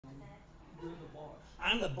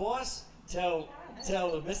I'm the boss? Tell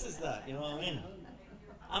the missus that, you know what I mean?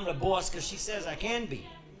 I'm the boss because she says I can be.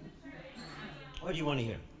 What do you want to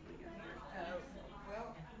hear?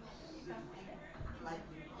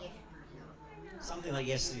 Something like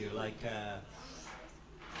yes to you, like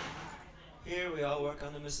here we all work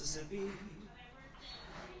on the Mississippi.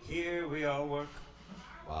 Here we all work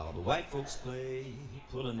while the white folks play,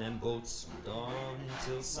 pulling them boats from dawn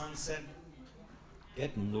till sunset,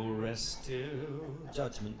 getting no rest till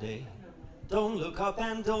Judgment Day. Don't look up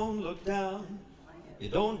and don't look down. You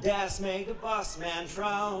don't dare make the boss man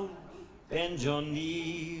frown. Bend your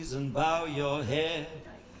knees and bow your head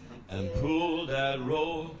and pull that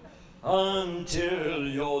rope until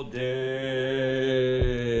you're dead.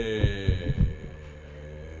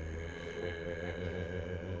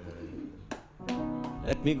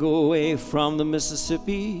 Let me go away from the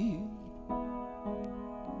Mississippi.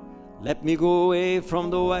 Let me go away from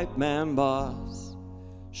the white man boss.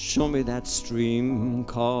 Show me that stream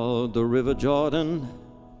called the River Jordan.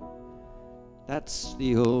 That's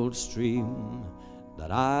the old stream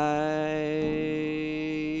that I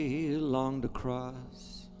long to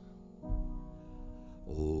cross.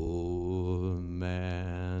 Old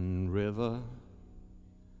man river,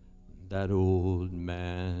 that old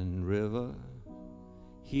man river,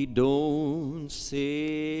 he don't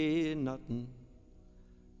say nothing,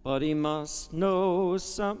 but he must know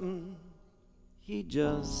something. He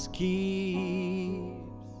just keeps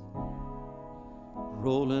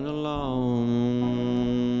rolling along.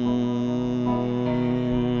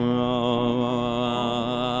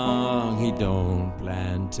 He don't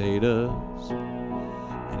plant taters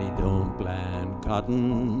and he don't plant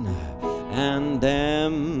cotton, and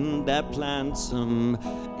them that plants them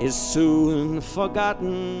is soon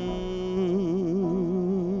forgotten.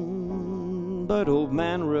 But old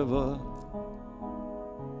man river,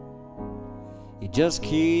 he just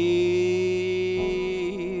keeps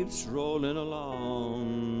rolling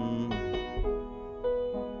along.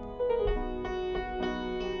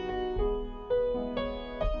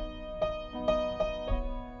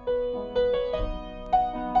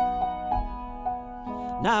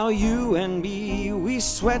 Now you and me, we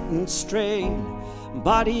sweat and strain,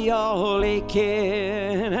 body all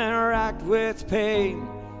aching and racked with pain.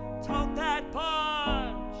 Tote that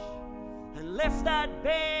punch and lift that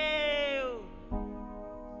bale.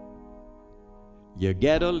 You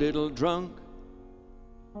get a little drunk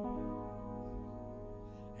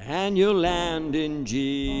and you land in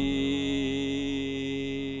jail.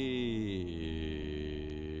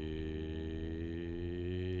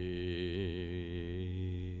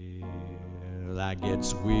 I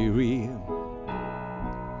gets weary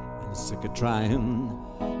and sick of trying,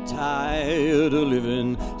 tired of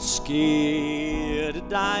living, scared of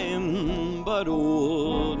dying. But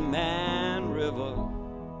old man river,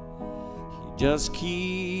 he just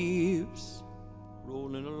keeps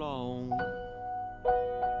rolling along.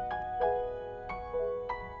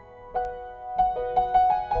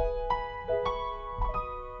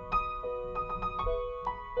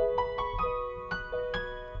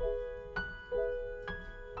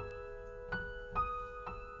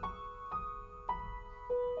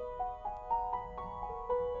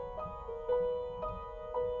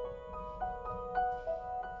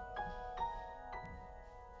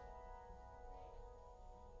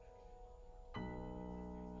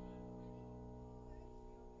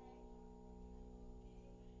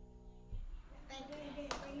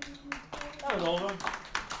 I don't know.